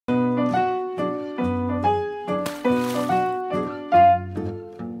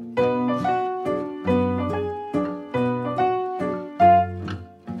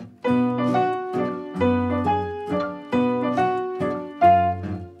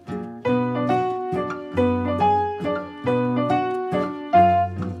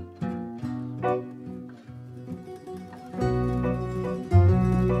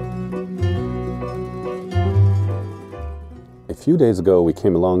few days ago, we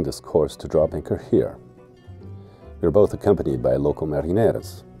came along this course to drop anchor here. We were both accompanied by local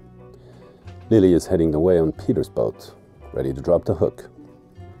marineras. Lily is heading away on Peter's boat, ready to drop the hook.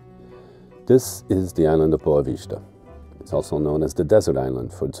 This is the island of Boa Vista. It's also known as the desert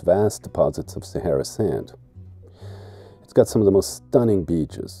island for its vast deposits of Sahara sand. It's got some of the most stunning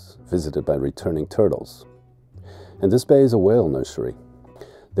beaches, visited by returning turtles. And this bay is a whale nursery.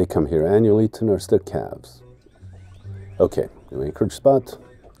 They come here annually to nurse their calves. Okay, new anchorage spot,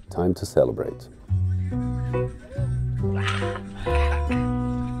 time to celebrate.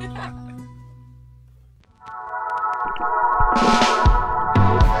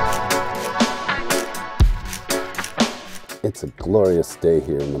 It's a glorious day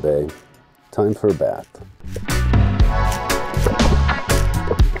here in the bay. Time for a bath.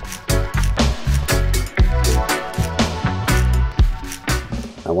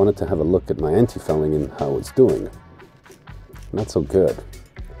 I wanted to have a look at my anti-fouling and how it's doing. Not so good.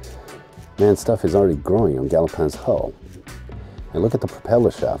 Man, stuff is already growing on Galopin's hull. And look at the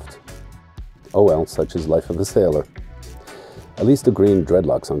propeller shaft. Oh well, such is life of a sailor. At least the green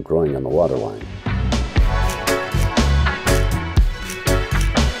dreadlocks aren't growing on the waterline.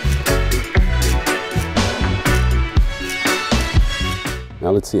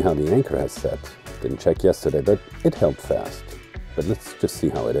 Now let's see how the anchor has set. Didn't check yesterday, but it held fast. But let's just see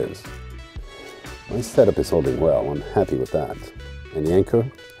how it is. My setup is holding well, I'm happy with that. And the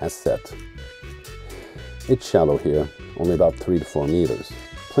anchor has set. It's shallow here, only about 3 to 4 meters.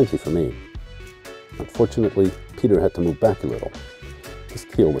 Plenty for me. Unfortunately, Peter had to move back a little. His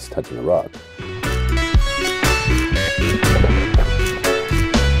keel was touching a rock.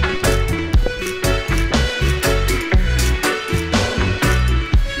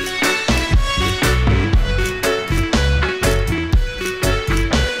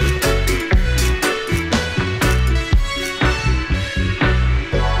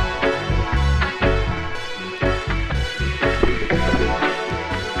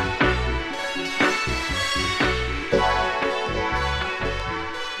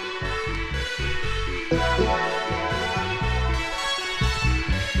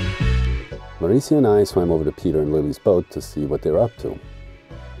 Mauricio and I swam over to Peter and Lily's boat to see what they're up to.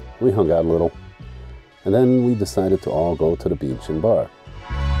 We hung out a little, and then we decided to all go to the beach and bar.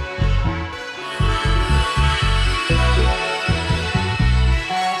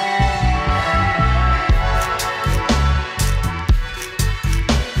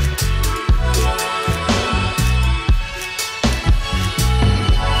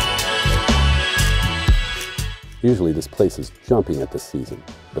 Usually this place is jumping at this season,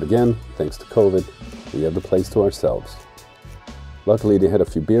 but again, thanks to COVID, we had the place to ourselves. Luckily they had a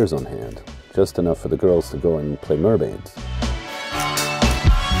few beers on hand, just enough for the girls to go and play mermaids.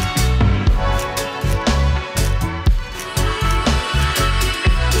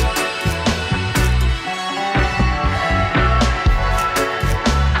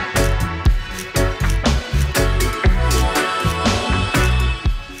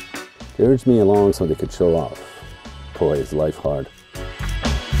 They urged me along so they could show off. Boy, is life hard.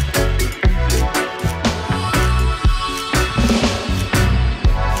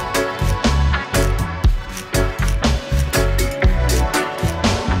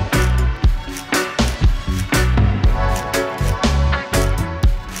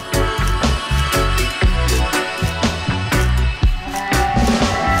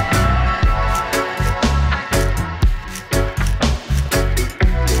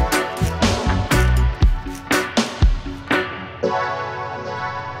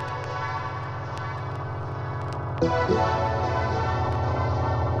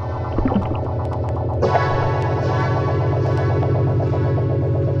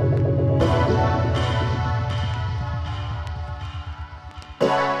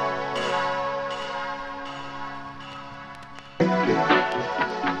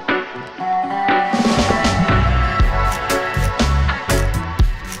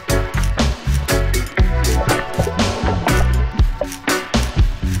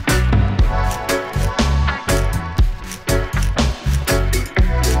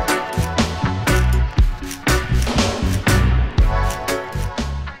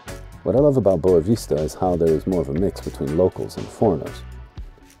 What I love about Boa Vista is how there is more of a mix between locals and foreigners,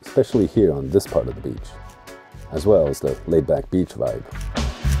 especially here on this part of the beach, as well as the laid-back beach vibe.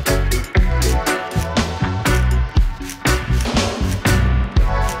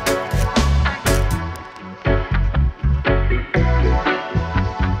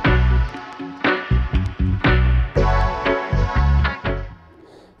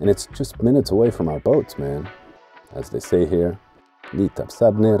 And it's just minutes away from our boats, man. As they say here, Lita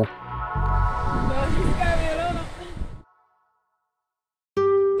Sabnera.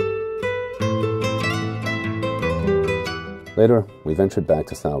 Later, we ventured back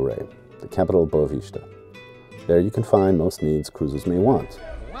to Sahara, the capital of Boa Vista. There you can find most needs cruisers may want.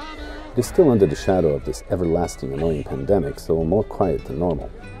 It is still under the shadow of this everlasting annoying pandemic, so more quiet than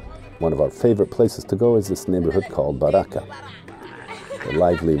normal. One of our favorite places to go is this neighborhood called Baraka. The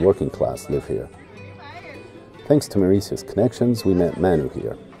lively working class live here. Thanks to Mauricio's connections, we met Manu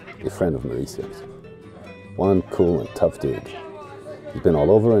here, a friend of Mauricio's. One cool and tough dude. He's been all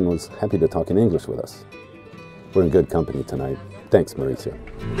over and was happy to talk in English with us. We're in good company tonight. Thanks, Mauricio.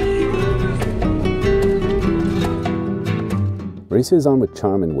 Mauricio is armed with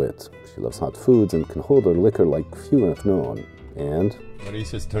charm and wit. She loves hot foods and can hold her liquor like few have known. And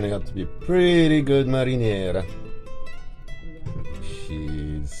Mauricio's turning out to be a pretty good marinera.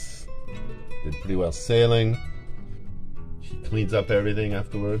 She's did pretty well sailing. She cleans up everything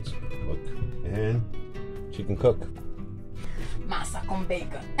afterwards. Look, and she can cook. Massa com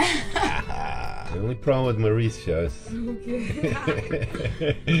bacon. The only problem with Mauricio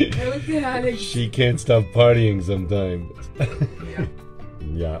is she can't stop partying sometimes.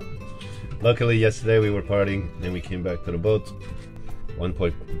 Yeah. Luckily, yesterday we were partying, then we came back to the boat. At one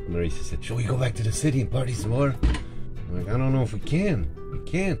point, Mauricio said, "Shall we go back to the city and party some more?" I'm like, "I don't know if we can. We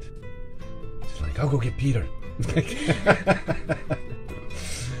can't." She's like, "I'll go get Peter."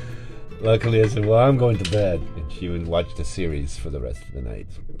 Luckily, I said, "Well, I'm going to bed." And she would watch the series for the rest of the night.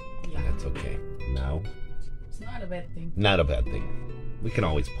 Yeah. That's okay. Now, it's not a bad thing. Not a bad thing. We can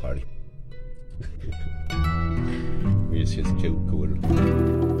always party. Mauricio's cute, cool.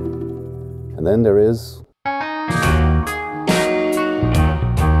 And then there is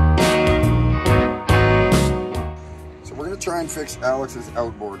So we're going to try and fix Alex's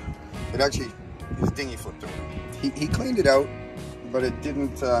outboard. It actually, his dinghy flipped over. He cleaned it out, but it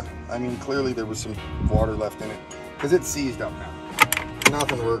didn't, I mean, clearly there was some water left in it, because it's seized up now.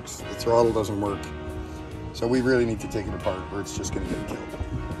 Nothing works, the throttle doesn't work. So we really need to take it apart or it's just going to get killed.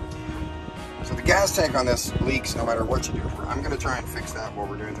 So the gas tank on this leaks no matter what you do. I'm going to try and fix that while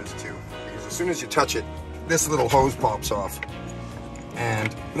we're doing this too. Because as soon as you touch it, this little hose pops off.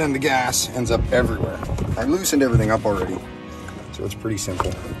 And then the gas ends up everywhere. I loosened everything up already. So it's pretty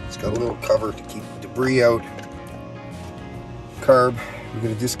simple. It's got a little cover to keep debris out. Carb, we're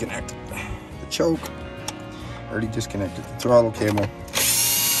going to disconnect the choke. Already disconnected the throttle cable.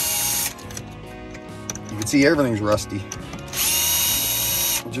 You can see everything's rusty.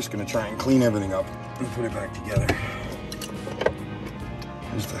 I'm just going to try and clean everything up and put it back together.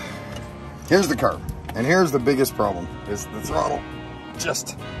 Here's the carb. And here's the biggest problem, is the throttle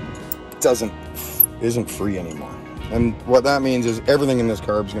just isn't free anymore. And what that means is everything in this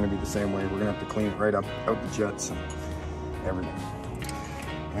carb is going to be the same way. We're going to have to clean it right up, out the jets and everything.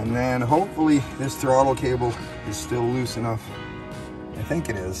 And then hopefully this throttle cable is still loose enough. I think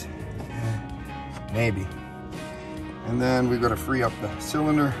it is. Maybe. And then we've got to free up the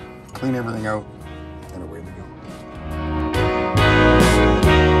cylinder, clean everything out, and away we go.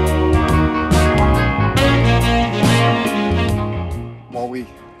 While we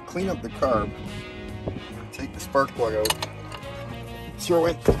clean up the carb, take the spark plug out, throw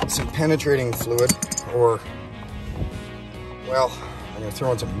in some penetrating fluid, or, well, I'm going to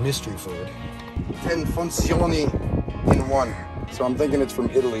throw in some mystery fluid. 10 funzioni in one. So I'm thinking it's from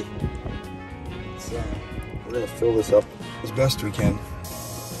Italy. So we're going to fill this up as best we can.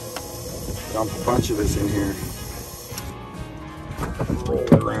 Dump a bunch of this in here. Roll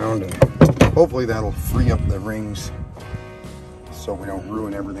it around, and hopefully that'll free up the rings so we don't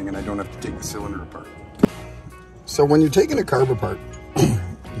ruin everything and I don't have to take the cylinder apart. So when you're taking a carb apart,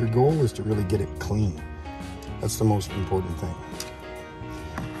 your goal is to really get it clean. That's the most important thing.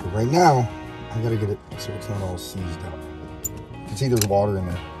 But right now, I gotta get it so it's not all seized up. You can see there's water in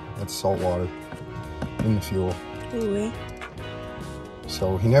there. That's salt water in the fuel. Ooh.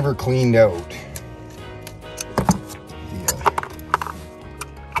 So he never cleaned out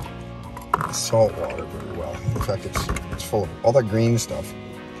the salt water very well. In fact, it's full of all that green stuff.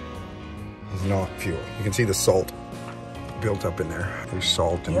 Is not fuel. You can see the salt built up in there. There's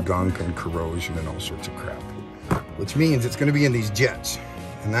salt and gunk and corrosion and all sorts of crap. Which means it's going to be in these jets.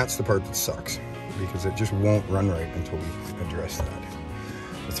 And that's the part that sucks, because it just won't run right until we address that.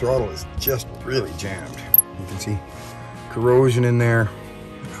 The throttle is just really jammed. You can see corrosion in there.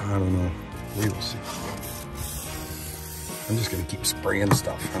 I don't know. We will see. I'm just going to keep spraying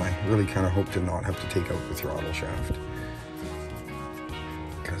stuff, and I really kind of hope to not have to take out the throttle shaft.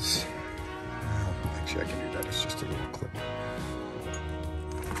 Because, well, actually I can do that. It's just a little clip.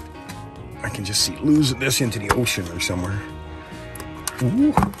 I can just see losing this into the ocean or somewhere.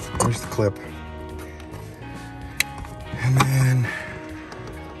 Ooh, there's the clip. And then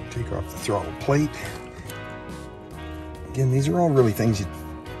take off the throttle plate. Again, these are all really things,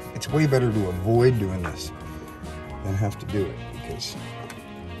 it's way better to avoid doing this than have to do it, because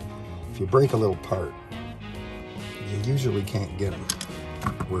if you break a little part, you usually can't get them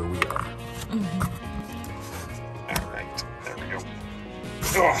where we are. All right, there we go.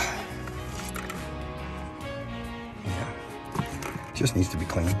 Oh. Yeah, just needs to be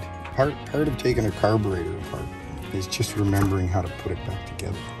cleaned. Part of taking a carburetor apart is just remembering how to put it back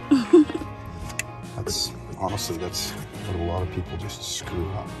together. Honestly, that's what a lot of people just screw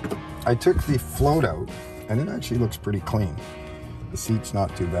up. I took the float out, and it actually looks pretty clean. The seat's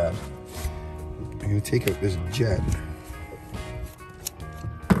not too bad. I'm going to take out this jet.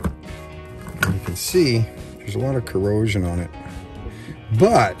 And you can see there's a lot of corrosion on it.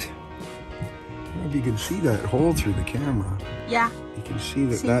 But, I don't know if you can see that hole through the camera. Yeah. You can see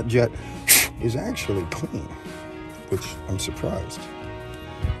that that jet is actually clean, which I'm surprised.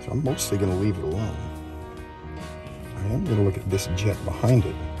 So I'm mostly going to leave it alone. I am going to look at this jet behind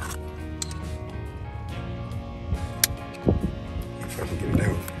it. If I can get it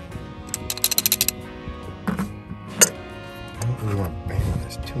out. I don't really want to bang on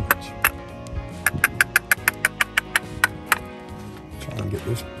this too much. Try and get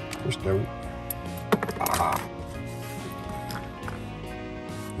this pushed out. Ah.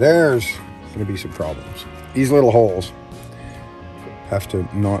 There's going to be some problems. These little holes have to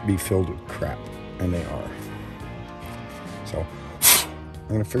not be filled with crap, and they are. So I'm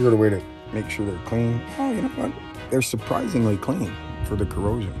going to figure out a way to make sure they're clean. Oh, you know what? They're surprisingly clean for the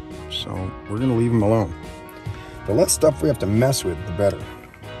corrosion. So we're going to leave them alone. The less stuff we have to mess with, the better.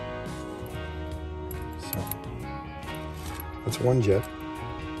 So that's one jet.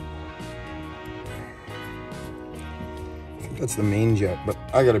 I think that's the main jet, but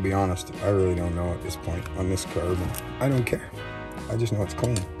I got to be honest, I really don't know at this point on this carbon. I don't care. I just know it's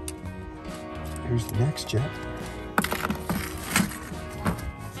clean. Here's the next jet.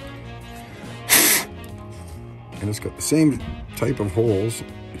 And it's got the same type of holes.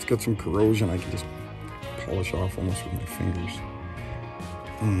 It's got some corrosion I can just polish off almost with my fingers.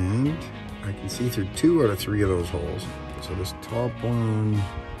 And I can see through 2 out of 3 of those holes. So this top one,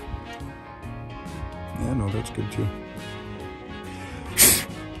 yeah, no, that's good too.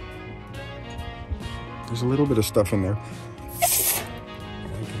 There's a little bit of stuff in there. It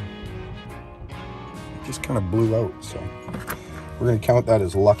just kind of blew out, so we're going to count that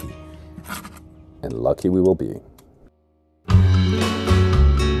as lucky. And lucky we will be.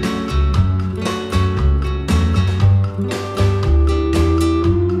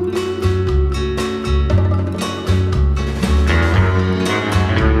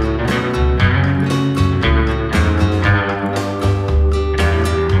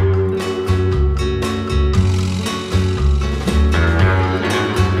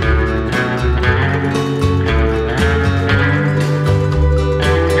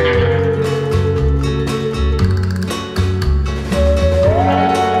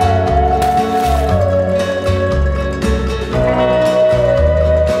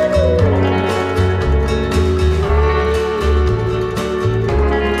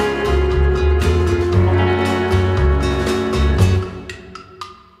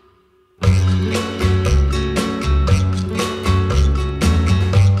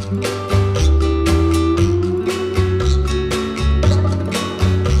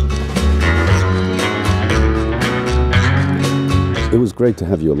 It was great to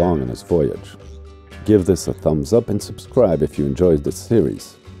have you along on this voyage. Give this a thumbs up and subscribe if you enjoyed this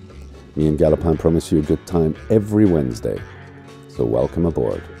series. Me and Galopin promise you a good time every Wednesday, so welcome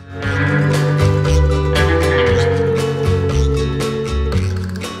aboard.